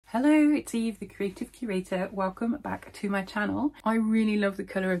Hello, it's Eve, the creative curator. Welcome back to my channel. I really love the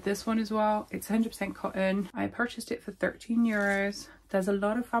colour of this one as well. It's 100% cotton. I purchased it for 13 euros. There's a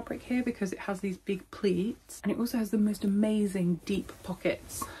lot of fabric here because it has these big pleats and it also has the most amazing deep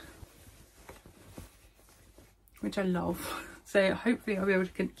pockets, which I love. So hopefully I'll be able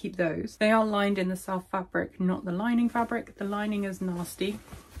to keep those. They are lined in the self fabric, not the lining fabric. The lining is nasty.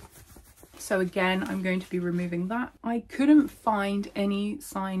 So again, I'm going to be removing that. I couldn't find any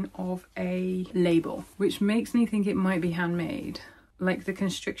sign of a label, which makes me think it might be handmade. Like the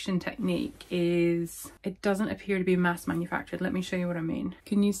constriction technique is, it doesn't appear to be mass manufactured. Let me show you what I mean.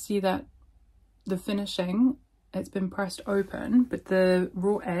 Can you see that the finishing, it's been pressed open, but the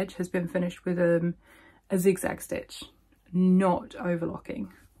raw edge has been finished with a zigzag stitch, not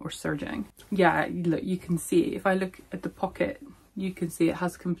overlocking or serging. Yeah, look, you can see, if I look at the pocket, you can see it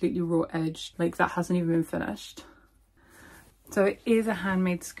has completely raw edge, like that hasn't even been finished. So it is a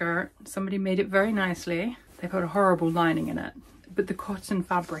handmade skirt. Somebody made it very nicely. They put a horrible lining in it, but the cotton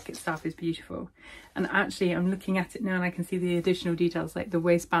fabric itself is beautiful. And actually I'm looking at it now and I can see the additional details, like the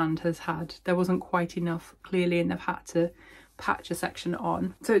waistband has had, there wasn't quite enough clearly and they've had to patch a section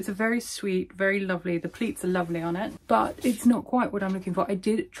on. So it's a very sweet, very lovely, the pleats are lovely on it, but it's not quite what I'm looking for. I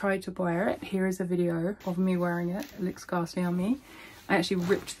did try to wear it. Here is a video of me wearing it. It looks ghastly on me. I actually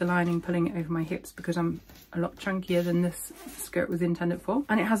ripped the lining, pulling it over my hips because I'm a lot chunkier than this skirt was intended for.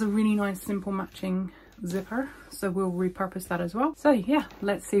 And it has a really nice simple matching zipper, so we'll repurpose that as well. So yeah,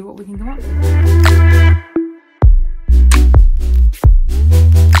 let's see what we can come up with.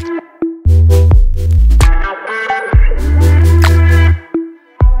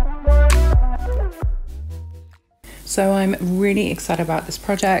 So I'm really excited about this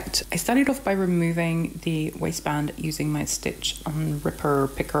project. I started off by removing the waistband using my stitch ripper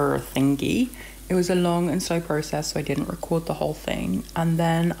picker thingy. It was a long and slow process, so I didn't record the whole thing. And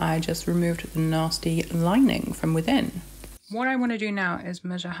then I just removed the nasty lining from within. What I want to do now is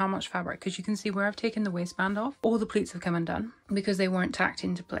measure how much fabric, because you can see where I've taken the waistband off, all the pleats have come undone because they weren't tacked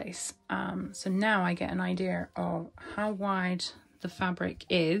into place. So now I get an idea of how wide the fabric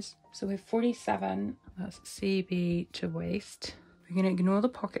is. So we're 47, that's CB to waist. We're going to ignore the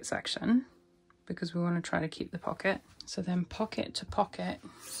pocket section because we want to try to keep the pocket. So then pocket to pocket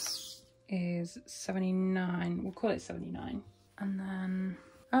is 79, we'll call it 79. And then,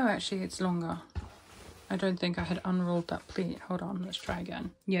 oh, actually it's longer. I don't think I had unrolled that pleat. Hold on, let's try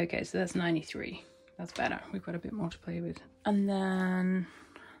again. Yeah, okay, so that's 93. That's better. We've got a bit more to play with. And then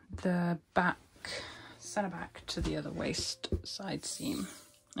the back, center back to the other waist side seam.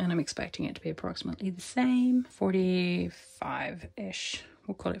 And I'm expecting it to be approximately the same, 45-ish.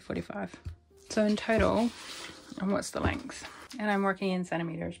 We'll call it 45. So in total, and what's the length? And I'm working in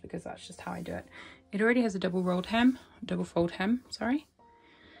centimeters because that's just how I do it. It already has a double fold hem, sorry.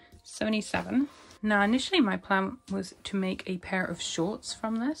 77. Now, initially my plan was to make a pair of shorts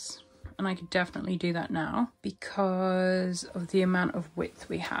from this. And I could definitely do that now because of the amount of width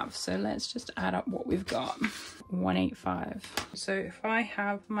we have. So let's just add up what we've got. 185. So if I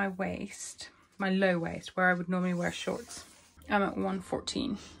have my waist, my low waist, where I would normally wear shorts, I'm at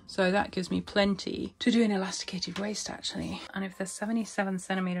 114. So that gives me plenty to do an elasticated waist actually. And if they're 77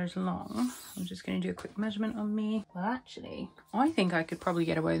 centimeters long, I'm just going to do a quick measurement on me. Well, actually, I think I could probably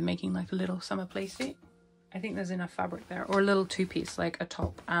get away with making like a little summer play suit. I think there's enough fabric there, or a little two-piece, like a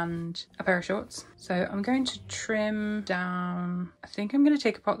top and a pair of shorts. So I'm going to trim down, I think I'm going to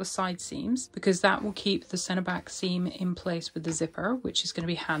take apart the side seams because that will keep the center back seam in place with the zipper, which is going to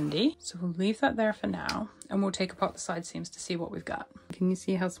be handy. So we'll leave that there for now and we'll take apart the side seams to see what we've got. Can you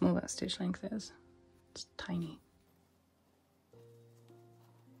see how small that stitch length is? It's tiny.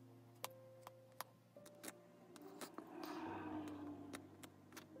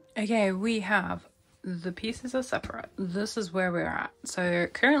 Okay, we have the pieces are separate. This is where we're at. So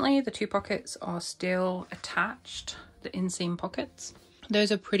currently the two pockets are still attached, the inseam pockets.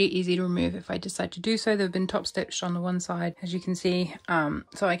 Those are pretty easy to remove if I decide to do so. They've been top stitched on the one side, as you can see,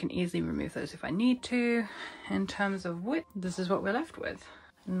 so I can easily remove those if I need to. In terms of width, this is what we're left with.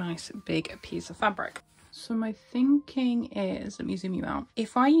 A nice big piece of fabric. So my thinking is, let me zoom you out.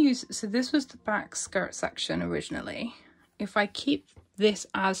 If I use, so this was the back skirt section originally. If I keep this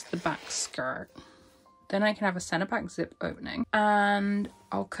as the back skirt, then I can have a center back zip opening and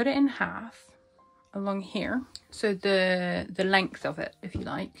I'll cut it in half along here. So the length of it, if you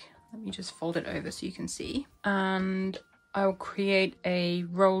like. Let me just fold it over so you can see. And I'll create a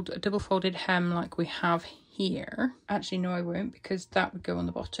double folded hem like we have here. Actually, no, I won't, because that would go on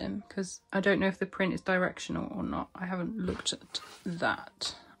the bottom because I don't know if the print is directional or not. I haven't looked at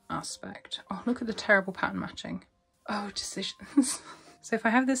that aspect. Oh, look at the terrible pattern matching. Oh, decisions. So if I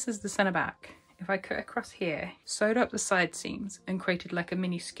have this as the center back, if I cut across here, sewed up the side seams and created like a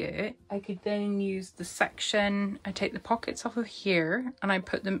mini skirt, I could then use the section, I take the pockets off of here and I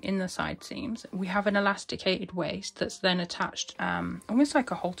put them in the side seams. We have an elasticated waist that's then attached almost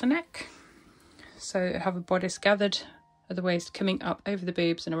like a halter neck. So I have a bodice gathered at the waist coming up over the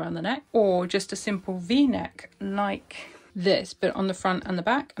boobs and around the neck, or just a simple V-neck like this, but on the front and the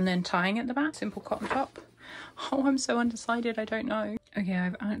back, and then tying at the back, simple cotton top. Oh, I'm so undecided, I don't know. Okay,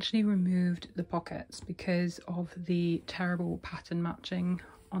 I've actually removed the pockets because of the terrible pattern matching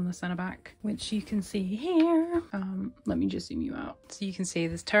on the center back, which you can see here. Let me just zoom you out. So you can see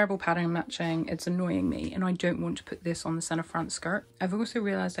this terrible pattern matching. It's annoying me and I don't want to put this on the center front skirt. I've also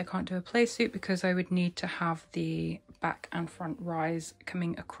realized I can't do a play suit because I would need to have the back and front rise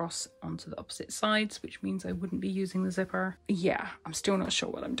coming across onto the opposite sides, which means I wouldn't be using the zipper. Yeah, I'm still not sure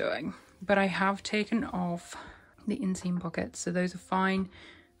what I'm doing, but I have taken off the inseam pockets, so those are fine.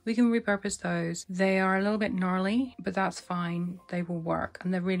 We can repurpose those. They are a little bit gnarly, but that's fine. They will work,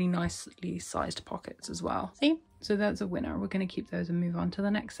 and they're really nicely sized pockets as well. See? So that's a winner. We're going to keep those and move on to the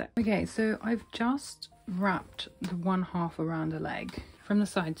next set. Okay, so I've just wrapped the one half around a leg from the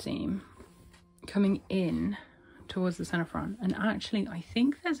side seam, coming in towards the center front, and actually I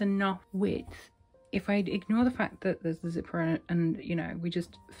think there's enough width. If I ignore the fact that there's the zipper and you know, we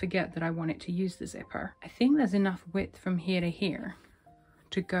just forget that I want it to use the zipper, I think there's enough width from here to here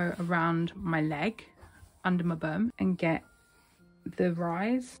to go around my leg, under my bum, and get the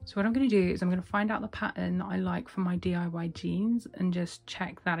rise. So what I'm going to do is I'm going to find out the pattern that I like for my DIY jeans and just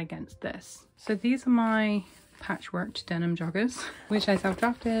check that against this. So these are my patchworked denim joggers, which I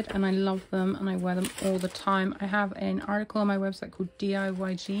self-drafted, and I love them and I wear them all the time. I have an article on my website called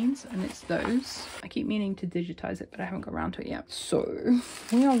DIY jeans, and it's those. I keep meaning to digitize it, but I haven't got around to it yet. So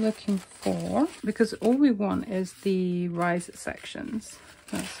we are looking for, because all we want is the rise sections.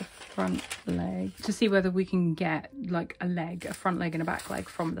 That's the front leg, to see whether we can get like a leg, a front leg and a back leg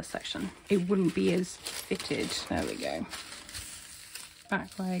from the section. It wouldn't be as fitted. There we go.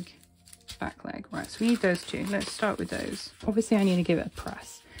 Back leg, back leg. Right, so we need those two. Let's start with those. Obviously I need to give it a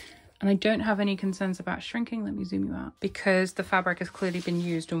press, and I don't have any concerns about shrinking. Let me zoom you out, because the fabric has clearly been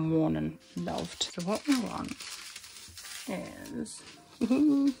used and worn and loved. So what we want is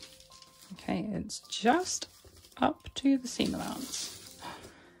okay, it's just up to the seam allowance.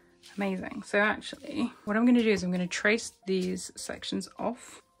 Amazing. So actually what I'm going to do is I'm going to trace these sections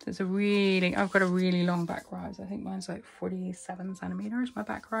off. There's a really, I've got a really long back rise. I think mine's like 47 centimeters, my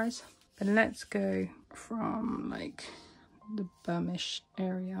back rise. But let's go from like the bumish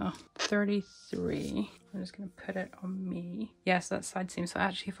area, 33. I'm just going to put it on me. Yes, that's side seam. So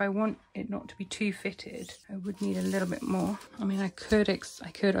actually if I want it not to be too fitted, I would need a little bit more. I mean, I could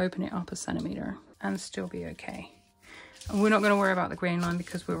open it up a centimeter and still be okay. And we're not going to worry about the grain line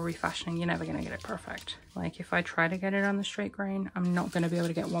because we're refashioning. You're never going to get it perfect. Like if I try to get it on the straight grain, I'm not going to be able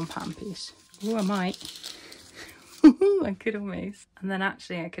to get one pattern piece. Oh, I might. I could almost. And then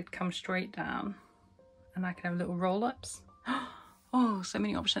actually I could come straight down and I could have little roll-ups. Oh, so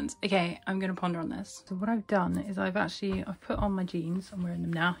many options. Okay, I'm going to ponder on this. So what I've done is I've put on my jeans. I'm wearing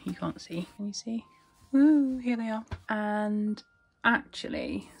them now. You can't see. Can you see? Ooh, here they are. And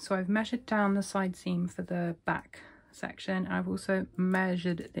actually, so I've measured down the side seam for the back section. I've also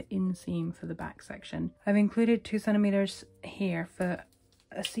measured the inseam for the back section. I've included 2 centimeters here for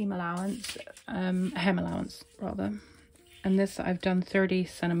a seam allowance, a hem allowance rather, and this I've done 30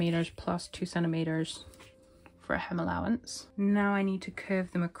 centimeters plus 2 centimeters for a hem allowance. Now I need to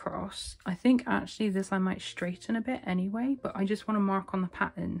curve them across. I think actually this I might straighten a bit anyway, but I just want to mark on the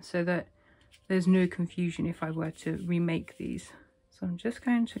pattern so that there's no confusion if I were to remake these. So I'm just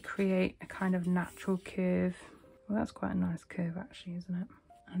going to create a kind of natural curve. Well, that's quite a nice curve actually, isn't it?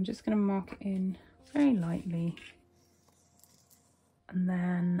 I'm just going to mark it in very lightly, and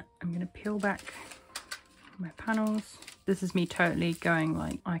then I'm going to peel back my panels. This is me totally going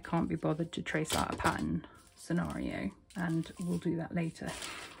like, I can't be bothered to trace out a pattern scenario, and we'll do that later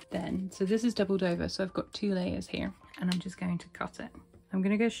then. So this is doubled over, so I've got 2 layers here, and I'm just going to cut it. I'm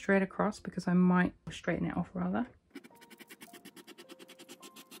going to go straight across because I might straighten it off rather.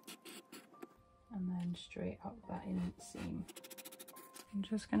 And then straight up that inseam. I'm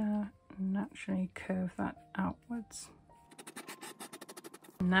just gonna naturally curve that outwards.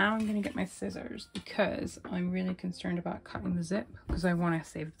 Now I'm gonna get my scissors because I'm really concerned about cutting the zip because I want to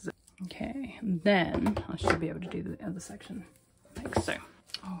save the zip. Okay, and then I should be able to do the other section like so.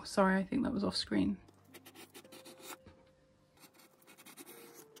 Oh, sorry, I think that was off screen.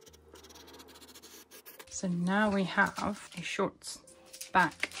 So now we have a shorts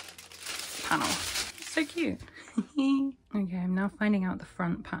back panel. So cute. Okay, I'm now finding out the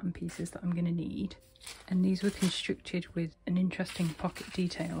front pattern pieces that I'm going to need, and these were constructed with an interesting pocket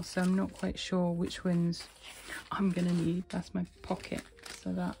detail, so I'm not quite sure which ones I'm going to need. That's my pocket,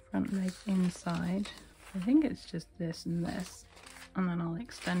 so that front leg inside, I think it's just this and this, and then I'll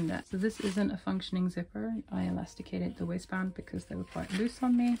extend it. So this isn't a functioning zipper. I elasticated the waistband because they were quite loose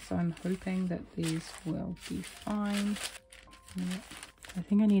on me, so I'm hoping that these will be fine. I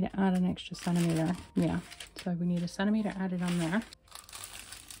think I need to add an extra centimeter. Yeah, so we need a centimeter added on there.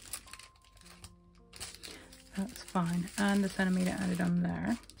 That's fine, and a centimeter added on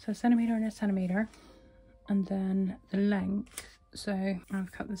there. So a centimeter and a centimeter, and then the length. So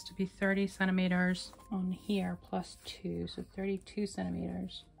I've cut this to be 30 centimeters on here plus 2, so 32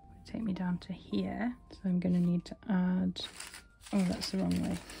 centimeters. Take me down to here. So I'm going to need to add, oh, that's the wrong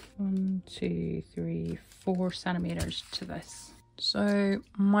way. 1, 2, 3, 4 centimeters to this. So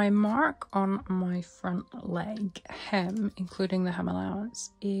my mark on my front leg hem, including the hem allowance,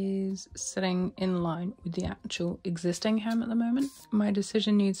 is sitting in line with the actual existing hem at the moment. My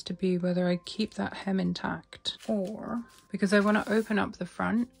decision needs to be whether I keep that hem intact, or because I want to open up the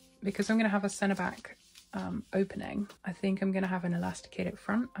front, because I'm going to have a centre back opening, I think I'm going to have an elasticated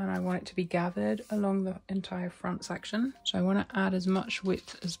front, and I want it to be gathered along the entire front section. So I want to add as much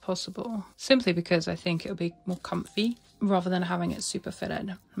width as possible, simply because I think it'll be more comfy rather than having it super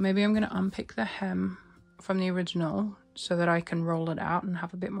fitted. Maybe I'm going to unpick the hem from the original so that I can roll it out and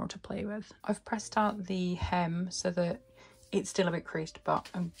have a bit more to play with. I've pressed out the hem so that it's still a bit creased, but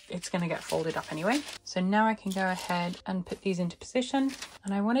it's going to get folded up anyway. So now I can go ahead and put these into position,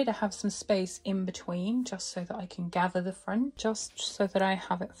 and I wanted to have some space in between just so that I can gather the front, just so that I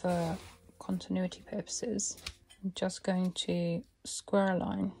have it for continuity purposes. I'm just going to square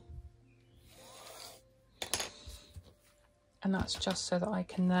line, and that's just so that I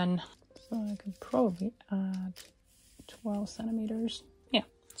can then, so I can probably add 12 centimeters. Yeah,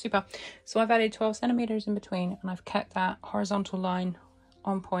 super. So I've added 12 centimeters in between, and I've kept that horizontal line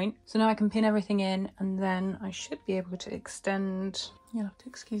on point. So now I can pin everything in, and then I should be able to extend. You'll have to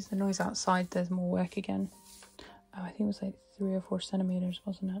excuse the noise outside, there's more work again. Oh, I think it was like 3 or 4 centimeters,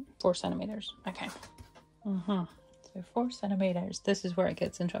 wasn't it? 4 centimeters, okay. So 4 centimeters, this is where it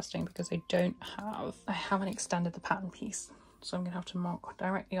gets interesting, because I haven't extended the pattern piece. So I'm gonna have to mark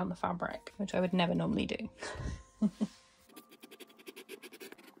directly on the fabric, which I would never normally do.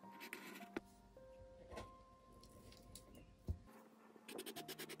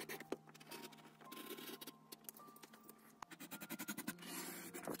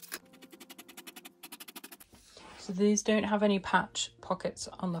 So these don't have any patch pockets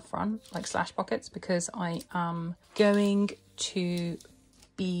on the front, like slash pockets, because I am going to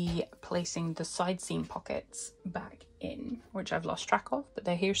be placing the side seam pockets back in, which I've lost track of, but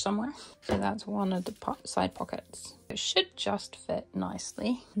they're here somewhere. So that's one of the side pockets. It should just fit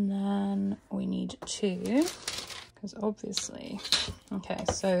nicely. And then we need 2, because obviously, okay,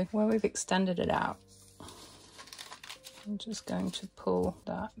 so where we've extended it out, I'm just going to pull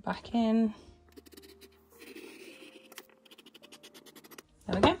that back in.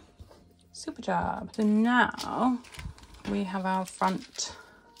 There we go, super job. So now we have our front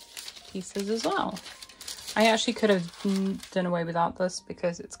pieces as well. I actually could have done away without this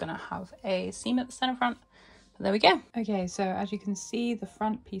because it's going to have a seam at the center front, but there we go. Okay, so as you can see, the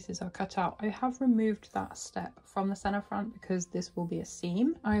front pieces are cut out. I have removed that step from the center front because this will be a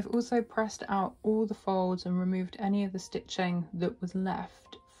seam. I've also pressed out all the folds and removed any of the stitching that was left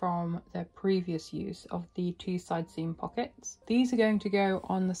from their previous use of the 2 side seam pockets. These are going to go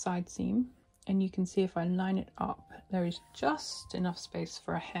on the side seam, and you can see if I line it up, there is just enough space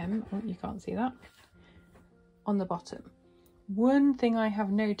for a hem. Oh, you can't see that. On the bottom. One thing I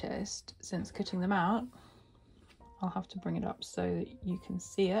have noticed since cutting them out, I'll have to bring it up so that you can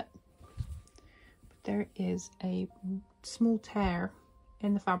see it, but there is a small tear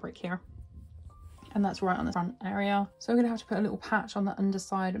in the fabric here, and that's right on the front area. So I'm going to have to put a little patch on the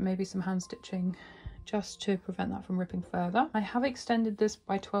underside and maybe some hand stitching just to prevent that from ripping further. I have extended this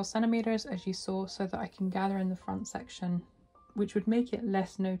by 12 centimeters as you saw, so that I can gather in the front section, which would make it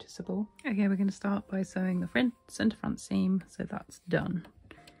less noticeable. Okay, we're going to start by sewing the center front seam, so that's done.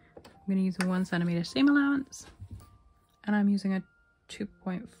 I'm going to use a 1 centimeter seam allowance, and I'm using a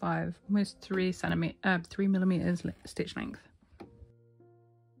 2.5, almost 3 millimeters stitch length.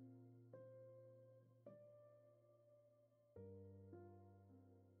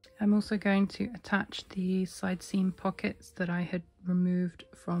 I'm also going to attach the side seam pockets that I had removed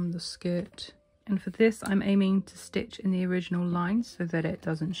from the skirt. And for this, I'm aiming to stitch in the original line so that it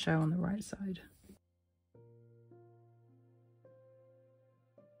doesn't show on the right side.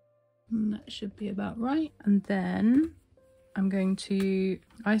 And that should be about right. And then I'm going to,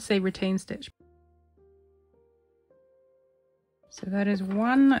 I say retain stitch. So that is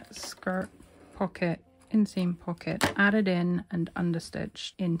one skirt pocket, inseam pocket added in and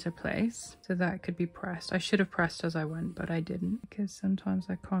understitched into place, so that could be pressed. I should have pressed as I went, but I didn't because sometimes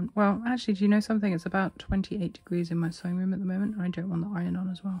I can't. Well, actually, do you know something? It's about 28 degrees in my sewing room at the moment, and I don't want the iron on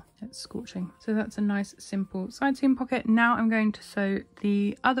as well. It's scorching. So that's a nice simple side seam pocket. Now I'm going to sew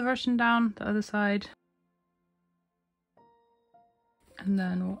the other version down, the other side, and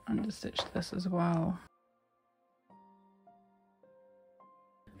then we'll understitch this as well.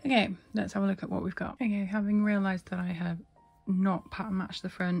 Okay, let's have a look at what we've got. Okay, having realised that I have not pattern matched the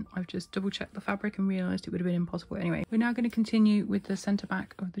front, I've just double checked the fabric and realised it would have been impossible anyway. We're now going to continue with the centre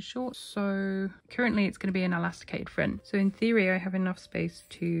back of the shorts. So currently it's going to be an elasticated front. So in theory I have enough space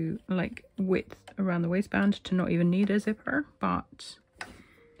to like width around the waistband to not even need a zipper, but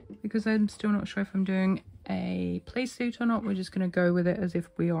because I'm still not sure if I'm doing a play suit or not, we're just going to go with it as if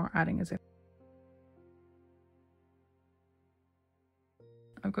we are adding a zipper.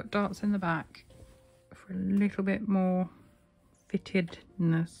 I've got darts in the back for a little bit more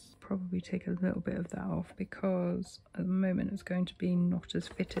fittedness. Probably take a little bit of that off because at the moment it's going to be not as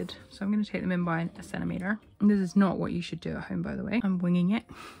fitted. So I'm going to take them in by a centimetre. And this is not what you should do at home, by the way. I'm winging it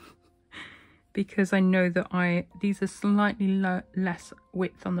because I know that these are slightly less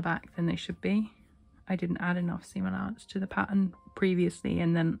width on the back than they should be. I didn't add enough seam allowance to the pattern previously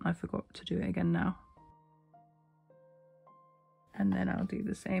and then I forgot to do it again now. And then I'll do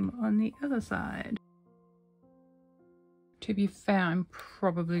the same on the other side. To be fair, I'm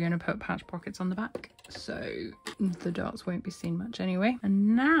probably going to put patch pockets on the back, so the darts won't be seen much anyway.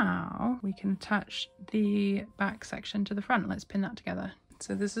 And now we can attach the back section to the front. Let's pin that together.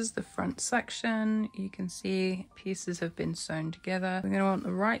 So this is the front section. You can see pieces have been sewn together. We're going to want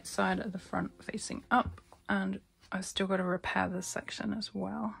the right side of the front facing up, and I've still got to repair this section as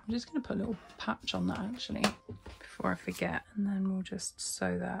well. I'm just going to put a little patch on that actually before I forget, and then we'll just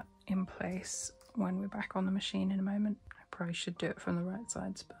sew that in place when we're back on the machine in a moment. I probably should do it from the right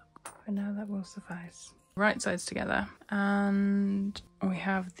sides, but for now that will suffice. Right sides together, and we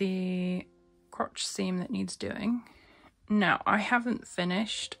have the crotch seam that needs doing. Now, I haven't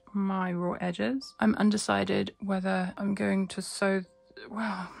finished my raw edges. I'm undecided whether I'm going to sew.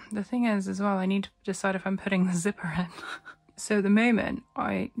 Well, the thing is as well, I need to decide if I'm putting the zipper in. So at the moment,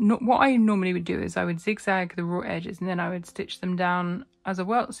 what I normally would do is I would zigzag the raw edges and then I would stitch them down as a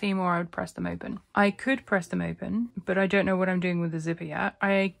welt seam, or I would press them open. I could press them open, but I don't know what I'm doing with the zipper yet.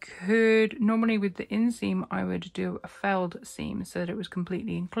 I could, normally with the inseam, I would do a felled seam so that it was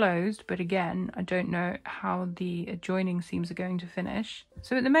completely enclosed, but again, I don't know how the adjoining seams are going to finish.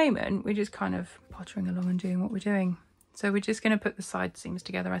 So at the moment, we're just kind of pottering along and doing what we're doing. So we're just going to put the side seams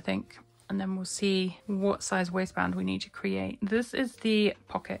together, I think, and then we'll see what size waistband we need to create. This is the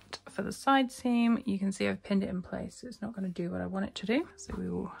pocket for the side seam. You can see I've pinned it in place. It's not going to do what I want it to do, so we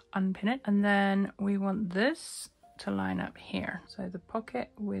will unpin it. And then we want this to line up here. So the pocket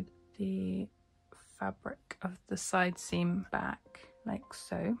with the fabric of the side seam back, like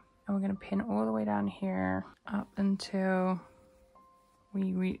so. And we're going to pin all the way down here up until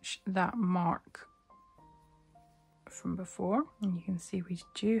we reach that mark from before, and you can see we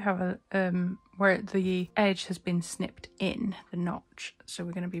do have a where the edge has been snipped in the notch, so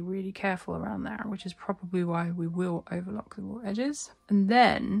we're going to be really careful around there, which is probably why we will overlock the raw edges. And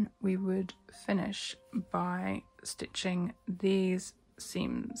then we would finish by stitching these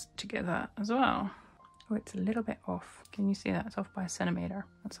seams together as well. Oh, it's a little bit off. Can you see that? It's off by a centimetre.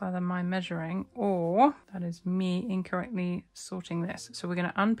 That's either my measuring or that is me incorrectly sorting this. So we're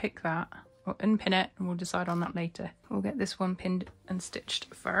going to unpick that, or unpin it, and we'll decide on that later. We'll get this one pinned and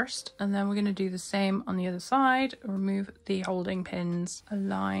stitched first, and then we're going to do the same on the other side. Remove the holding pins,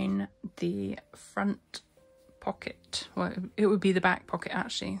 align the front pocket, well, it would be the back pocket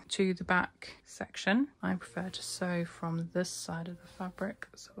actually, to the back section. I prefer to sew from this side of the fabric,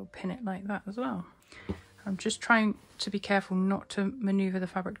 so we'll pin it like that as well. I'm just trying to be careful not to maneuver the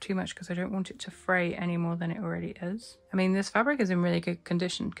fabric too much because I don't want it to fray any more than it already is. I mean, this fabric is in really good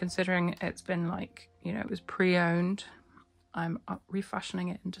condition considering it's been like, you know, it was pre-owned. I'm refashioning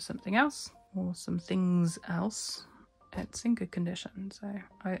it into something else or some things else. It's in good condition. So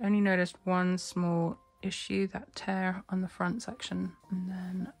I only noticed one small issue, that tear on the front section, and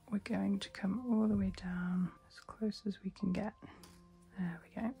then we're going to come all the way down as close as we can get. There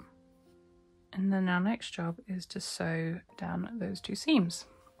we go. And then our next job is to sew down those two seams.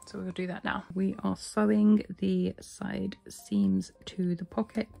 So we'll do that now. We are sewing the side seams to the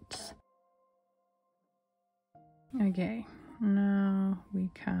pockets. Okay, Now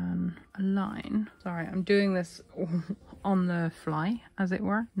we can align. Sorry, I'm doing this on the fly, as it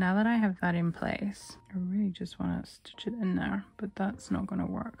were. Now that I have that in place, I really just want to stitch it in there, but that's not going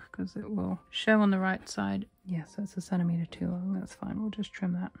to work because it will show on the right side. Yes, that's a centimetre too long. That's fine. We'll just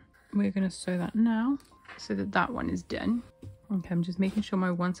trim that. We're going to sew that now so that that one is done. Okay, I'm just making sure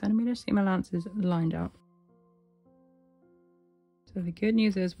my 1 centimetre seam allowance is lined up. So the good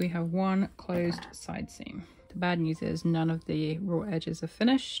news is we have one closed side seam. The bad news is none of the raw edges are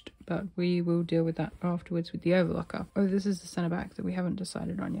finished, but we will deal with that afterwards with the overlocker. Oh, this is the centre back that we haven't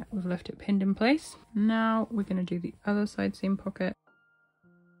decided on yet. We've left it pinned in place. Now we're going to do the other side seam pocket.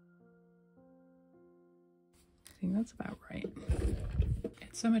 I think that's about right.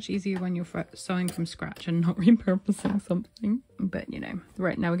 It's so much easier when you're sewing from scratch and not repurposing something, but you know.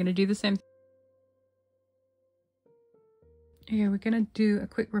 Right, now we're going to do the same thing. Yeah, we're going to do a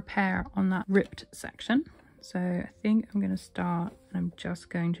quick repair on that ripped section. So I think I'm going to start, and I'm just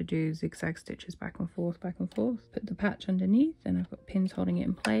going to do zigzag stitches back and forth, put the patch underneath, and I've got pins holding it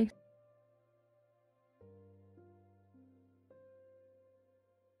in place.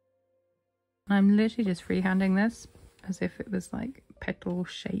 I'm literally just freehanding this as if it was like petal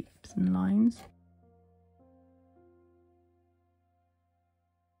shapes and lines.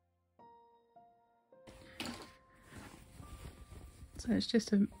 So it's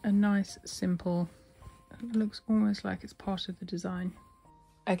just a nice, simple, it looks almost like it's part of the design.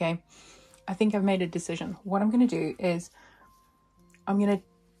 Okay, I think I've made a decision. What I'm going to do is I'm going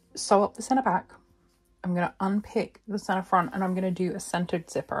to sew up the centre back. I'm going to unpick the centre front, and I'm going to do a centered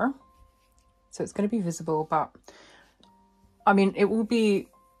zipper. So it's going to be visible, but I mean, it will be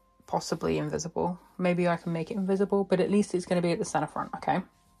possibly invisible. Maybe I can make it invisible, but at least it's going to be at the centre front, okay?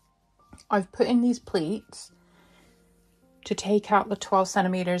 I've put in these pleats to take out the 12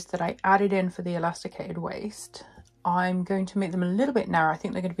 centimeters that I added in for the elasticated waist. I'm going to make them a little bit narrow. I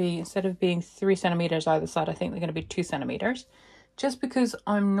think they're going to be, instead of being 3 centimeters either side, I think they're going to be 2 centimeters, just because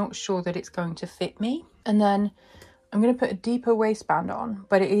I'm not sure that it's going to fit me. And then I'm going to put a deeper waistband on,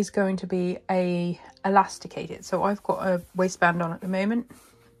 but it is going to be elasticated. So I've got a waistband on at the moment,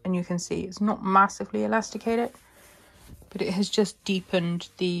 and you can see it's not massively elasticated, but it has just deepened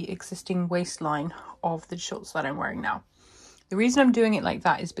the existing waistline of the shorts that I'm wearing now. The reason I'm doing it like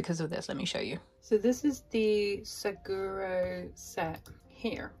that is because of this. Let me show you. So this is the Seguro set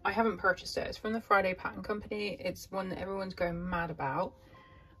here. I haven't purchased it. It's from the Friday Pattern Company. It's one that everyone's going mad about.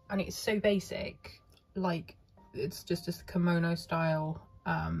 And it's so basic. Like, it's just a kimono style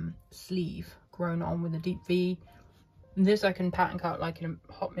sleeve grown on with a deep V. This I can pattern cut like in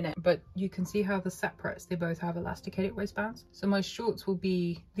a hot minute, but you can see how the separates, they both have elasticated waistbands. So my shorts will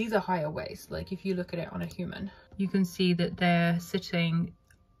be, these are higher waist. Like if you look at it on a human, you can see that they're sitting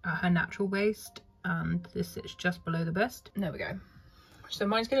at her natural waist, and this sits just below the bust. There we go. So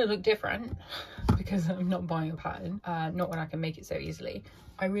mine's going to look different because I'm not buying a pattern, not when I can make it so easily.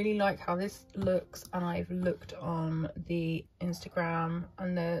 I really like how this looks, and I've looked on the Instagram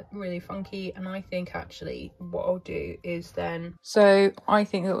and they're really funky, and I think actually what I'll do is then, so I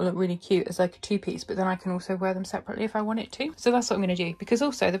think it will look really cute as like a 2-piece, but then I can also wear them separately if I want it to. So that's what I'm going to do, because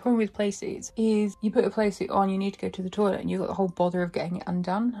also the problem with playsuits is you put a playsuit on, you need to go to the toilet, and you've got the whole bother of getting it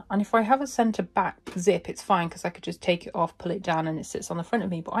undone. And if I have a centre back zip, it's fine because I could just take it off, pull it down, and it sits on the front of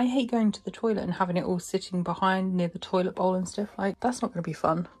me. But I hate going to the toilet and having it all sitting behind near the toilet bowl and stuff. Like, that's not going to be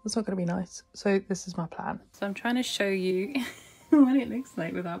fun. That's not going to be nice. So this is my plan. So I'm trying to show you what it looks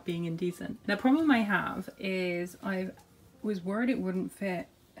like without being indecent. The problem I have is I was worried it wouldn't fit,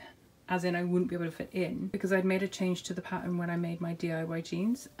 as in I wouldn't be able to fit in, because I'd made a change to the pattern when I made my DIY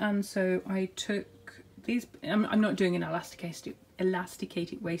jeans. And so I took these, I'm not doing an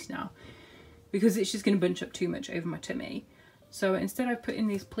elasticated waist now because it's just going to bunch up too much over my tummy. So instead I've put in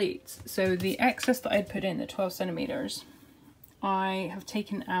these pleats. So the excess that I'd put in, the 12 centimeters, I have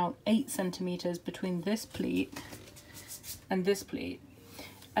taken out 8 centimeters between this pleat and this pleat.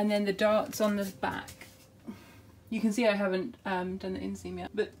 And then the darts on the back, you can see I haven't done the inseam yet,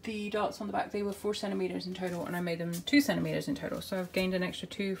 but the darts on the back, they were 4 centimeters in total, and I made them 2 centimeters in total. So I've gained an extra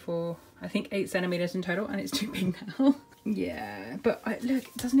 2 for, I think, 8 centimeters in total, and it's too big now. Yeah, but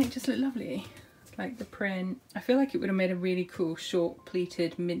look, doesn't it just look lovely? Like the print, I feel like it would have made a really cool short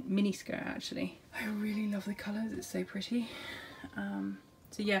pleated mini skirt actually. I really love the colours, it's so pretty.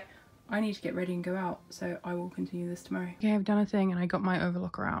 So yeah, I need to get ready and go out, so I will continue this tomorrow. Okay, I've done a thing and I got my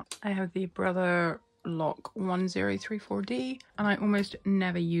overlocker out. I have the Brother Lock 1034D and I almost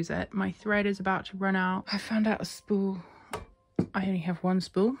never use it. My thread is about to run out. I found out a spool, I only have one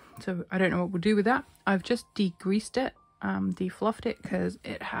spool, so I don't know what we'll do with that. I've just degreased it defluffed it because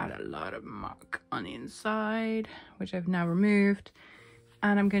it had a lot of muck on the inside, which I've now removed.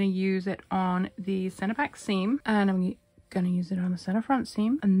 And I'm going to use it on the center back seam, and I'm going to use it on the center front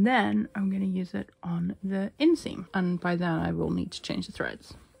seam, and then I'm going to use it on the inseam. And by then I will need to change the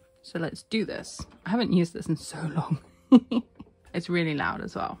threads. So let's do this. I haven't used this in so long. It's really loud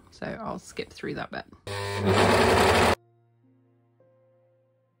as well, so I'll skip through that bit.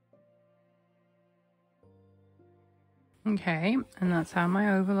 Okay, and that's how my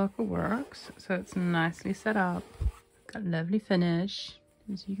overlocker works. So it's nicely set up, got a lovely finish,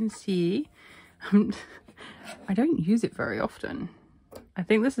 as you can see. I don't use it very often. I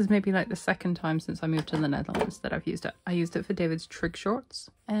think this is maybe like the second time since I moved to the Netherlands that I've used it. I used it for David's trig shorts,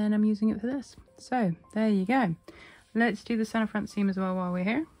 and I'm using it for this. So there you go. Let's do the center front seam as well while we're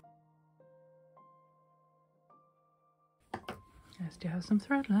here. I still have some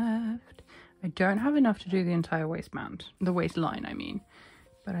thread left. I don't have enough to do the entire waistband, the waistline I mean,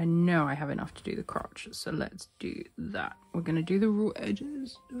 but I know I have enough to do the crotch, so let's do that. We're going to do the raw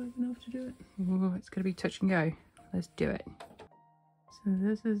edges. Do I have enough to do it? Ooh, it's going to be touch and go. Let's do it. So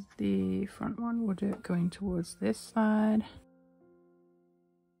this is the front one. We'll do it going towards this side.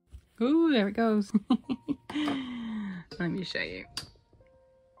 Ooh, there it goes. Let me show you.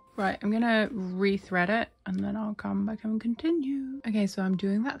 Right, I'm gonna rethread it and then I'll come back and continue. Okay, so I'm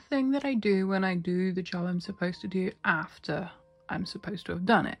doing that thing that I do when I do the job I'm supposed to do after I'm supposed to have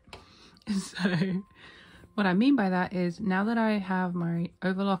done it. So what I mean by that is, now that I have my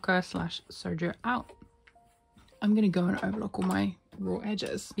overlocker slash serger out, I'm gonna go and overlock all my raw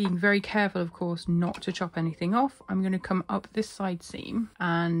edges. Being very careful, of course, not to chop anything off. I'm gonna come up this side seam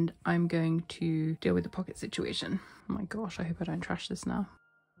and I'm going to deal with the pocket situation. Oh my gosh, I hope I don't trash this now.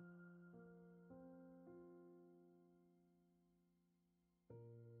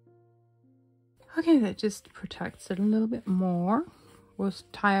 Okay, that just protects it a little bit more. We'll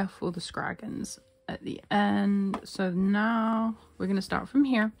tie off all the scraggins at the end. So now we're going to start from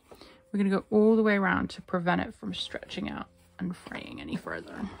here. We're going to go all the way around to prevent it from stretching out and fraying any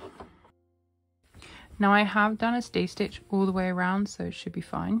further. Now I have done a stay stitch all the way around, so it should be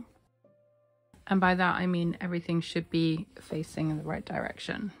fine. And by that I mean everything should be facing in the right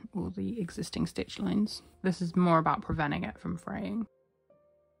direction, all the existing stitch lines. This is more about preventing it from fraying.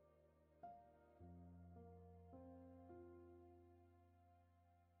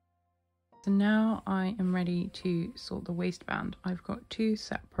 So now I am ready to sort the waistband. I've got two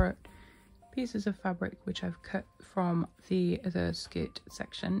separate pieces of fabric which I've cut from the skirt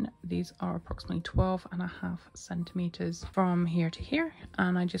section. These are approximately 12.5 centimeters from here to here,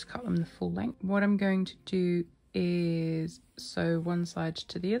 and I just cut them the full length. What I'm going to do is sew one side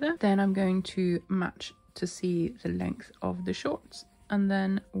to the other, then I'm going to match to see the length of the shorts, and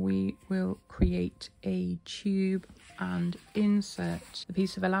then we will create a tube and insert a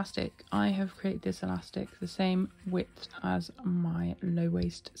piece of elastic. I have created this elastic the same width as my low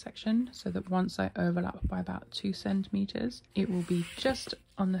waist section, so that once I overlap by about 2 centimeters, it will be just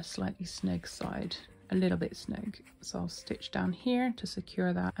on the slightly snug side, a little bit snug. So I'll stitch down here to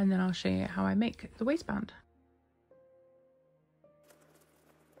secure that, and then I'll show you how I make the waistband.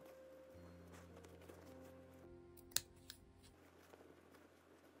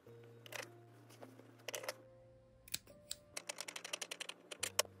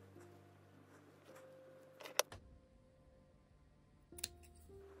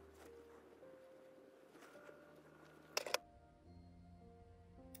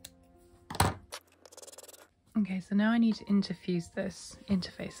 Okay, so now I need to interface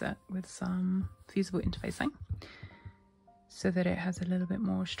it with some fusible interfacing so that it has a little bit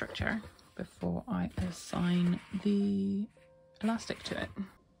more structure before I assign the elastic to it.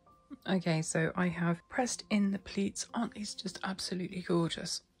 Okay, so I have pressed in the pleats. Aren't these just absolutely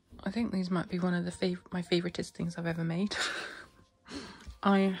gorgeous? I think these might be one of my favoritist things I've ever made.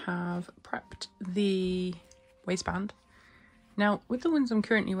 I have prepped the waistband. Now, with the ones I'm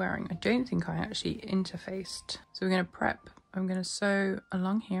currently wearing, I don't think I actually interfaced. So we're going to prep. I'm going to sew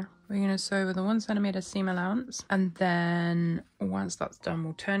along here. We're going to sew with a 1 centimeter seam allowance. And then once that's done,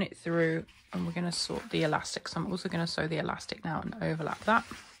 we'll turn it through and we're going to sort the elastic. So I'm also going to sew the elastic now and overlap that.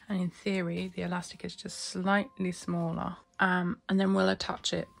 And in theory, the elastic is just slightly smaller. And then we'll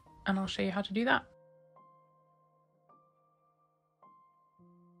attach it and I'll show you how to do that.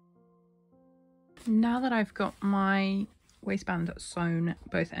 Now that I've got my waistband sewn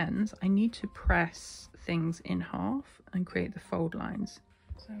both ends, I need to press things in half and create the fold lines.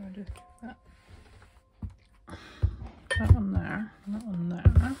 So I'll just get that on there, that on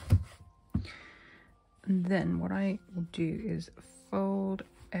there. And then what I will do is fold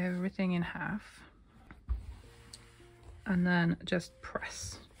everything in half. and then just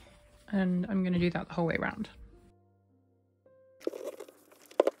press. And I'm going to do that the whole way around.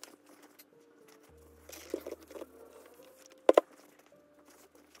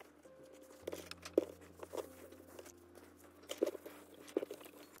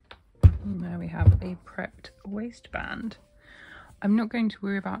 And there we have a prepped waistband. I'm not going to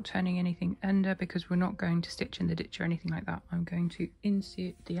worry about turning anything under because we're not going to stitch in the ditch or anything like that. I'm going to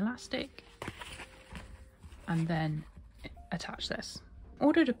insert the elastic and then attach this. In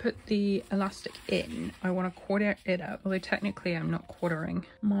order to put the elastic in, I want to quarter it up, although technically I'm not quartering.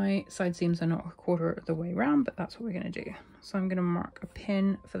 My side seams are not a quarter of the way around, but that's what we're going to do. So I'm going to mark a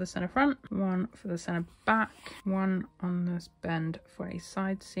pin for the center front, one for the center back, one on this bend for a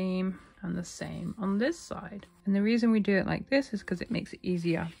side seam, and the same on this side. And the reason we do it like this is because it makes it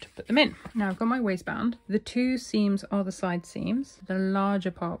easier to put them in. Now I've got my waistband. The two seams are the side seams. The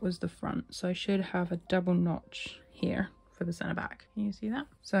larger part was the front, so I should have a double notch here for the center back. Can you see that?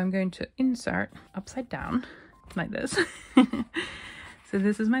 So I'm going to insert upside down like this. So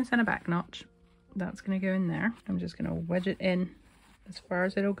this is my center back notch. That's going to go in there. I'm just going to wedge it in as far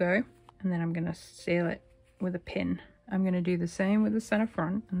as it'll go, and then I'm going to seal it with a pin. I'm going to do the same with the center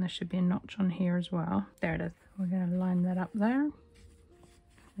front, and there should be a notch on here as well. There it is. We're going to line that up there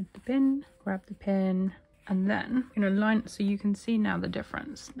with the pin, grab the pin, and then I'm going to line, so you can see now the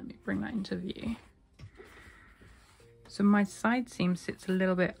difference. Let me bring that into view. So my side seam sits a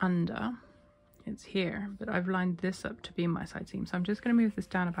little bit under, it's here, but I've lined this up to be my side seam. So I'm just going to move this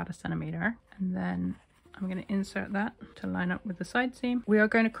down about 1 centimeter, and then I'm going to insert that to line up with the side seam. We are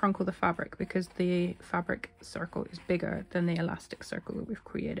going to crunkle the fabric because the fabric circle is bigger than the elastic circle that we've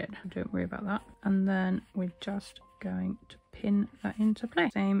created. Don't worry about that. And then we're just going to pin that into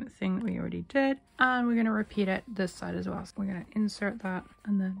place. Same thing that we already did. And we're going to repeat it this side as well. So we're going to insert that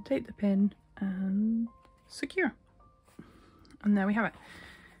and then take the pin and secure. And there we have it.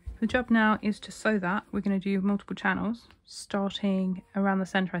 The job now is to sew that. We're going to do multiple channels, starting around the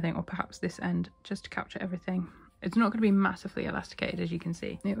center, I think, or perhaps this end, just to capture everything. It's not going to be massively elasticated, as you can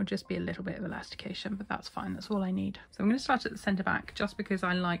see. It will just be a little bit of elastication, but that's fine. That's all I need. So I'm going to start at the center back, just because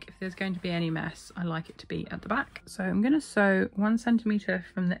I like, if there's going to be any mess, I like it to be at the back. So I'm going to sew 1 centimeter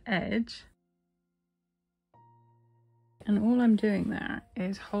from the edge. And all I'm doing there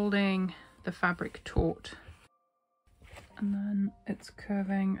is holding the fabric taut, and then it's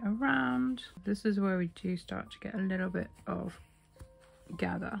curving around. This is where we do start to get a little bit of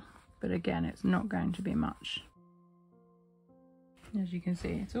gather, but again, it's not going to be much. As you can see,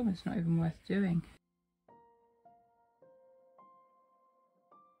 it's almost not even worth doing.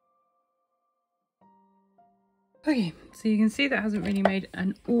 Okay, so you can see that hasn't really made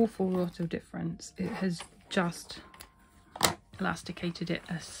an awful lot of difference. It has just elasticated it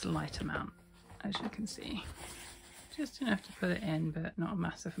a slight amount, as you can see. Just enough to put it in, but not a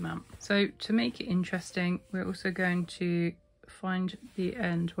massive amount. So to make it interesting, we're also going to find the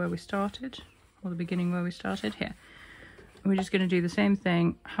end where we started, or the beginning where we started here. We're just going to do the same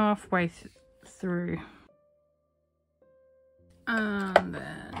thing halfway through. And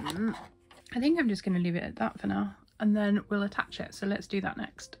then I think I'm just going to leave it at that for now, and then we'll attach it. So let's do that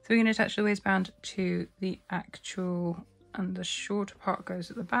next. So we're going to attach the waistband to the actual, and the shorter part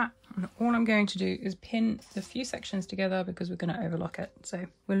goes at the back. And all I'm going to do is pin the few sections together because we're going to overlock it. So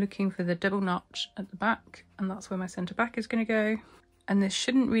we're looking for the double notch at the back, and that's where my center back is going to go. And this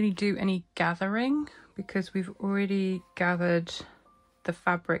shouldn't really do any gathering because we've already gathered the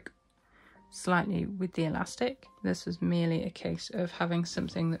fabric slightly with the elastic. This is merely a case of having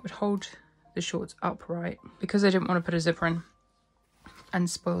something that would hold the shorts upright, because I didn't want to put a zipper in and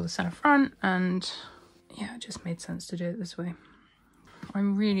spoil the center front, and yeah, it just made sense to do it this way.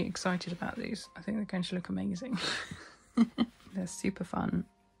 I'm really excited about these. I think they're going to look amazing. They're super fun,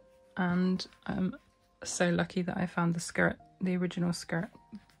 and I'm so lucky that I found the skirt, the original skirt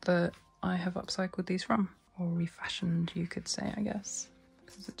that I have upcycled these from, or refashioned, you could say, I guess,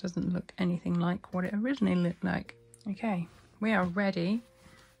 because it doesn't look anything like what it originally looked like. Okay, we are ready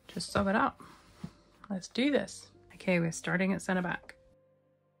to sew it up. Let's do this. Okay, we're starting at center back.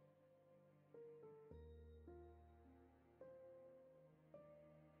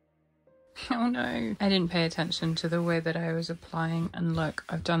 Oh no, I didn't pay attention to the way that I was applying, and look,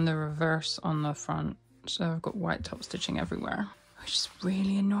 I've done the reverse on the front, so I've got white top stitching everywhere, which is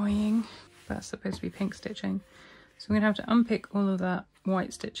really annoying. That's supposed to be pink stitching, so I'm gonna have to unpick all of that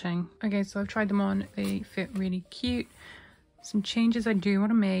white stitching. Okay, so I've tried them on, they fit really cute. Some changes I do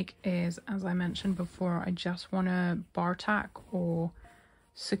want to make is, as I mentioned before, I just want to bar tack or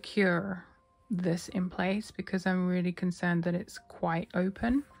secure this in place because I'm really concerned that it's quite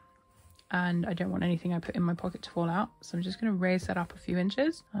open. and I don't want anything I put in my pocket to fall out. So I'm just going to raise that up a few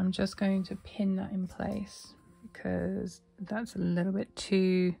inches. I'm just going to pin that in place because that's a little bit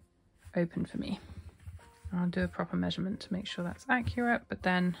too open for me. I'll do a proper measurement to make sure that's accurate, but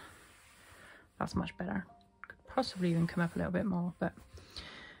then that's much better. Could possibly even come up a little bit more, but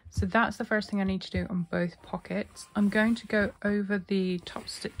so that's the first thing I need to do on both pockets. I'm going to go over the top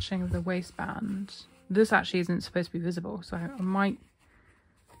stitching of the waistband. This actually isn't supposed to be visible, so I might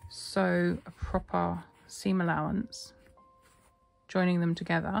sew a proper seam allowance, joining them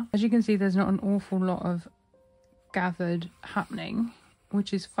together. As you can see, there's not an awful lot of gathered happening,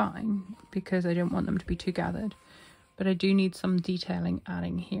 which is fine because I don't want them to be too gathered, but I do need some detailing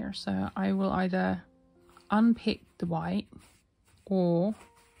adding here. So I will either unpick the white, or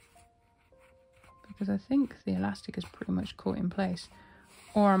because I think the elastic is pretty much caught in place,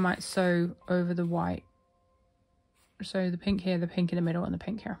 or I might sew over the white. So the pink here, the pink in the middle, and the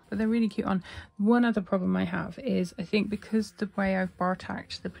pink here. But they're really cute on. One other problem I have is I think because the way I've bar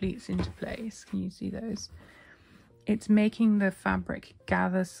tacked the pleats into place, can you see those? It's making the fabric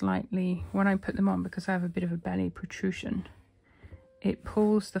gather slightly when I put them on, because I have a bit of a belly protrusion. It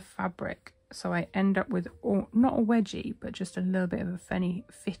pulls the fabric, so I end up with not a wedgie, but just a little bit of a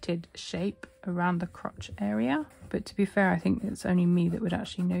fitted shape around the crotch area. But to be fair, I think it's only me that would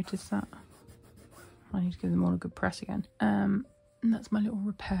actually notice that. I need to give them all a good press again. And that's my little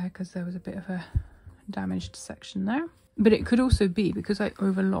repair because there was a bit of a damaged section there. But it could also be because I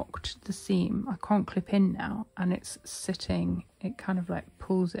overlocked the seam. I can't clip in now, and it's sitting. It kind of like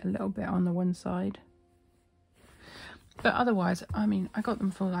pulls it a little bit on the one side. But otherwise, I mean, I got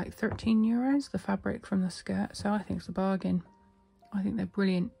them for like 13 euros, the fabric from the skirt. So I think it's a bargain. I think they're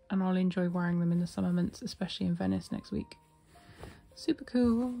brilliant, and I'll enjoy wearing them in the summer months, especially in Venice next week. Super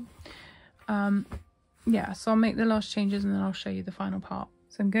cool. Yeah, so I'll make the last changes and then I'll show you the final part.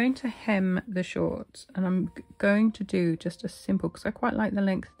 So I'm going to hem the shorts, and I'm going to do just a simple, because I quite like the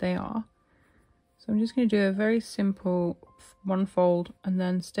length they are. So I'm just going to do a very simple one fold and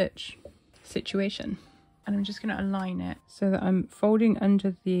then stitch situation. And I'm just going to align it so that I'm folding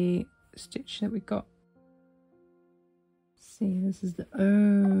under the stitch that we got. See, this is the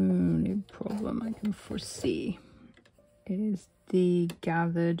only problem I can foresee, is the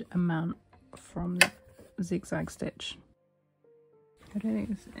gathered amount from the zigzag stitch. I don't think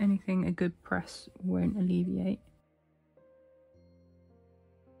there's anything a good press won't alleviate.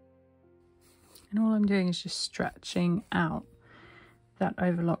 And all I'm doing is just stretching out that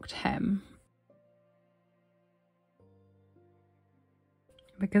overlocked hem.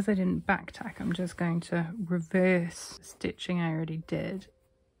 Because I didn't back tack, I'm just going to reverse stitching I already did.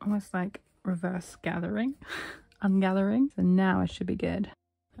 Almost like reverse gathering, ungathering. So now I should be good.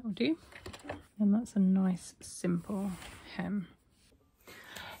 That will do. And that's a nice simple hem.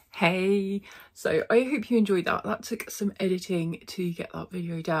 Hey, so I hope you enjoyed that. That took some editing to get that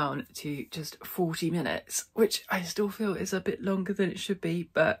video down to just 40 minutes, which I still feel is a bit longer than it should be,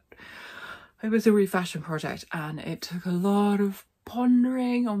 but it was a refashion project and it took a lot of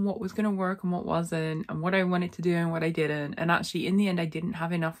pondering on what was going to work and what wasn't, and what I wanted to do and what I didn't. And actually in the end I didn't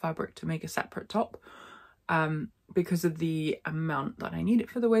have enough fabric to make a separate top. Because of the amount that I needed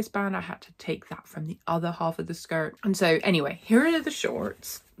for the waistband, I had to take that from the other half of the skirt. And so anyway, here are the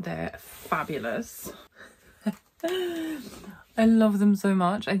shorts. They're fabulous. I love them so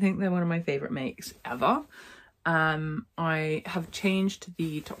much. I think they're one of my favorite makes ever. I have changed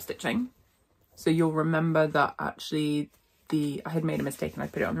the top stitching, so you'll remember that actually I had made a mistake and I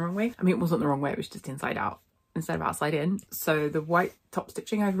put it on the wrong way. I mean, it wasn't the wrong way, it was just inside out instead of outside in. So the white top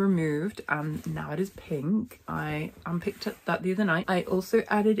stitching I've removed, and now it is pink. I unpicked that the other night. I also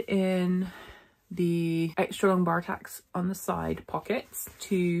added in the extra long bar tacks on the side pockets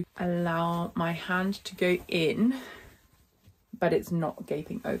to allow my hand to go in, but it's not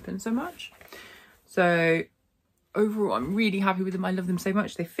gaping open so much. So overall, I'm really happy with them. I love them so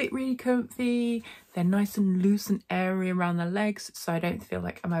much. They fit really comfy. They're nice and loose and airy around the legs, so I don't feel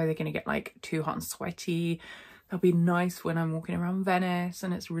like I'm either going to get like too hot and sweaty. They'll be nice when I'm walking around Venice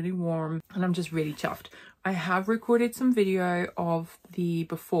and it's really warm, and I'm just really chuffed. I have recorded some video of the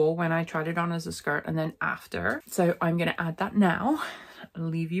before when I tried it on as a skirt and then after, so I'm going to add that now. I'll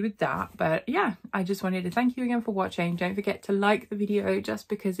leave you with that. But yeah, I just wanted to thank you again for watching. Don't forget to like the video, just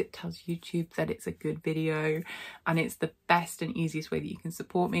because it tells YouTube that it's a good video and it's the best and easiest way that you can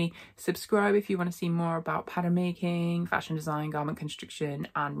support me. Subscribe if you want to see more about pattern making, fashion design, garment construction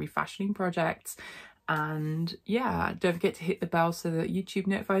and refashioning projects. And yeah, don't forget to hit the bell so that YouTube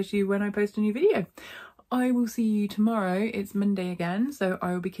notifies you when I post a new video. I will see you tomorrow. It's Monday again, so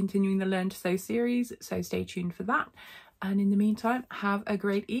I will be continuing the Learn to Sew series, so stay tuned for that. And in the meantime, have a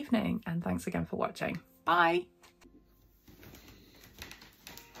great evening and thanks again for watching. Bye.